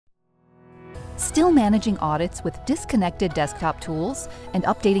Still managing audits with disconnected desktop tools and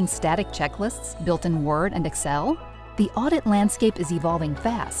updating static checklists built in Word and Excel? The audit landscape is evolving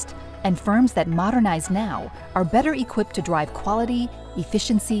fast, and firms that modernize now are better equipped to drive quality,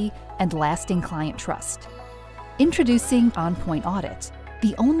 efficiency, and lasting client trust. Introducing OnPoint Audit,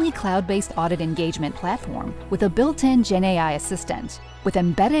 the only cloud-based audit engagement platform with a built-in GenAI assistant with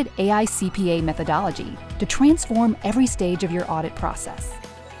embedded AI CPA methodology to transform every stage of your audit process.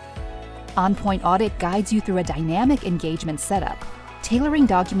 OnPoint Audit guides you through a dynamic engagement setup, tailoring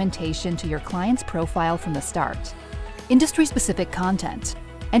documentation to your client's profile from the start. Industry-specific content,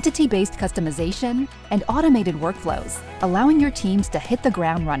 entity-based customization, and automated workflows, allowing your teams to hit the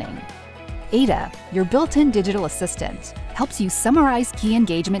ground running. Ada, your built-in digital assistant, helps you summarize key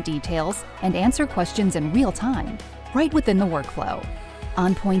engagement details and answer questions in real time, right within the workflow.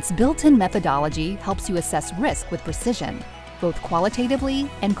 OnPoint's built-in methodology helps you assess risk with precision, both qualitatively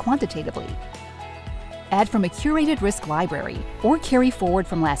and quantitatively. Add from a curated risk library or carry forward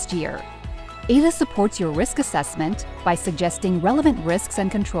from last year. Ada supports your risk assessment by suggesting relevant risks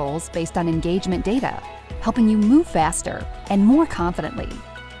and controls based on engagement data, helping you move faster and more confidently.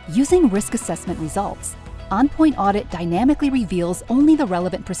 Using risk assessment results, OnPoint Audit dynamically reveals only the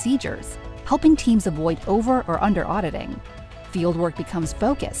relevant procedures, helping teams avoid over or under auditing. Fieldwork becomes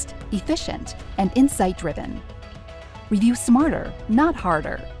focused, efficient, and insight-driven. Review smarter, not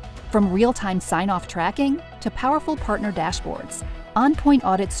harder. From real-time sign-off tracking to powerful partner dashboards, OnPoint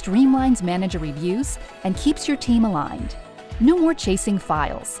Audit streamlines manager reviews and keeps your team aligned. No more chasing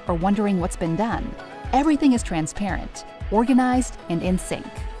files or wondering what's been done. Everything is transparent, organized, and in sync.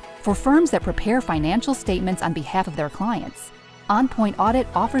 For firms that prepare financial statements on behalf of their clients, OnPoint Audit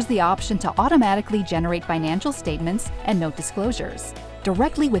offers the option to automatically generate financial statements and note disclosures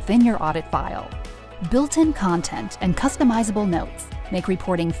directly within your audit file. Built-in content and customizable notes make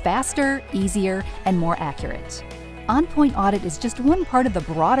reporting faster, easier, and more accurate. OnPoint Audit is just one part of the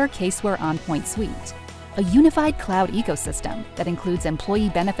broader Caseware OnPoint suite, a unified cloud ecosystem that includes employee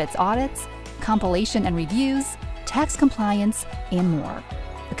benefits audits, compilation and reviews, tax compliance, and more.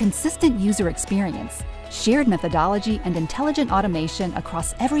 A consistent user experience, shared methodology, and intelligent automation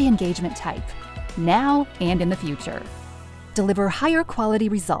across every engagement type, now and in the future. Deliver higher quality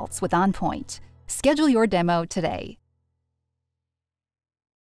results with OnPoint. Schedule your demo today.